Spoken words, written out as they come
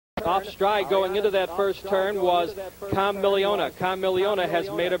Off stride going into that first turn was Camiliona. Camiliona has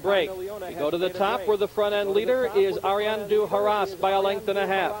made a break. We go to the top where the front end leader is Ariane du Harras by a length and a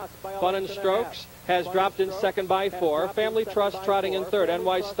half. Fun and Strokes has dropped in second by 4. Family Trust trotting in third.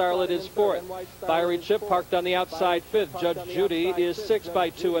 NY Starlet is fourth. Fiery Chip parked on the outside fifth. Judge Judy is 6 by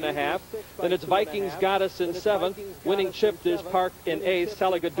 2.5. Then it's Vikings Goddess in seventh. Winning Chip is parked in eighth.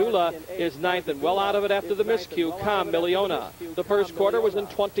 Salagadula is ninth, and well out of it after the miscue, Camiliona. The first quarter was in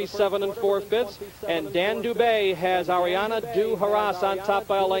 27 4/5, and Dan Dubé has Ariana du Harras on top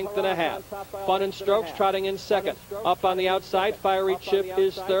by a length and a half. Fun and Strokes trotting in second. Up on the outside, Fiery Chip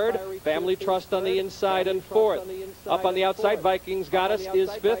is third. Family Trust on the inside and fourth. Up on the outside, Vikings Goddess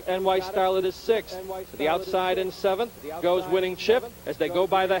is fifth. NY Starlet is sixth. To the outside in seventh goes Winning Chip as they go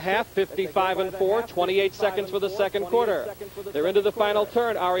by the half, 55 4, 28 seconds for the second quarter. They're into the final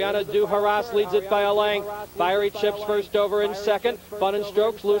turn. Ariana du Harras leads it by a length. Fiery Chip's first over in second. Fun and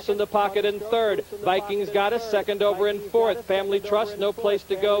Strokes loose in the pocket in third. Vikings Goddess second over in fourth. Family Trust no place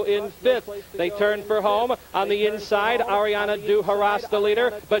to go in fifth. They turn for home. On the inside, Ariana du Harras the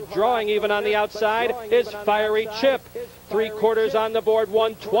leader, but drawing even on the outside is Fiery Chip. 3 quarters on the board,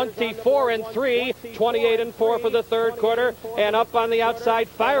 124 3, 28 4 for the third quarter. And up on the outside,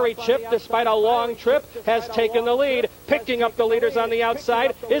 Fiery Chip, despite a long trip, has taken the lead. Picking up the leaders on the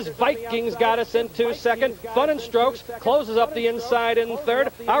outside is Vikings Goddess into second. Fun and Strokes closes up the inside in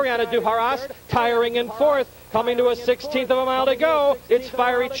third. Ariana du Harras tiring in fourth. Coming to a 16th of a mile to go. It's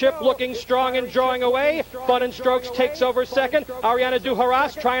Fiery Chip looking strong and drawing away. Fun and Strokes takes over second. Ariana du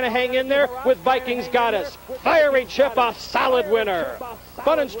Harras trying to hang in there with Vikings Goddess. Fiery Chip a solid winner.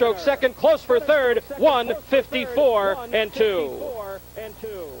 Fun and Strokes second, close for third, 154 2.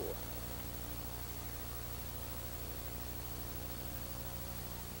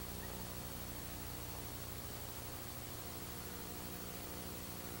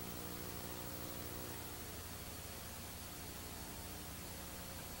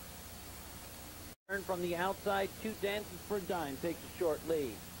 From the outside, 2 Dances for a Dime takes a short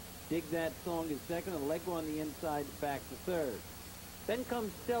lead. Dig That Song is second, and Allegro on the inside back to third. Then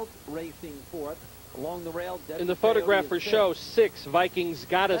comes Stealth Racing fourth. Along the rail, in the photograph for show 6, Vikings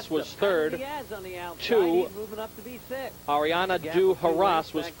Goddess was third. 2, Ariana du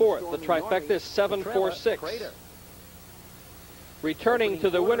Harras was fourth. The trifecta is 7-4-6. Returning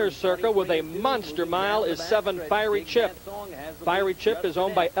to the winner's circle with a monster mile is 7, Fiery Chip. Fiery Chip is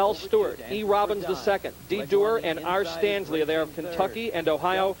owned by L. Stewart, E. Robbins II, D. Dewar, and R. Stanley. They are of Kentucky and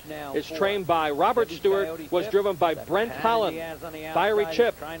Ohio. Is trained by Robert Stewart, was driven by Brent, Holland. Fiery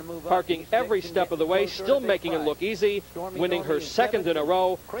Chip parking every step of the way, still making it look easy, winning her second in a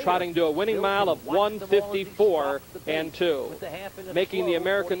row, trotting to a winning mile of 154 2. Making the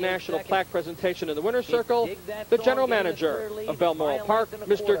American National Plaque presentation in the winner's circle, the general manager of Balmoral Park,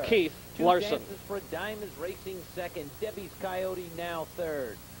 Mr. Keith Larson. Dances for a Dime is racing second. Debbie's Coyote now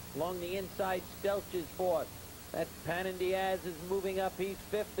third. Along the inside, Stelch is fourth. That's Panin Diaz is moving up. He's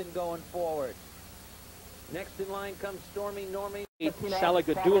fifth and going forward. Next in line comes Stormy Normie.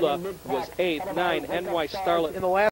 Salagadula was 8th, 9, NY Starlet.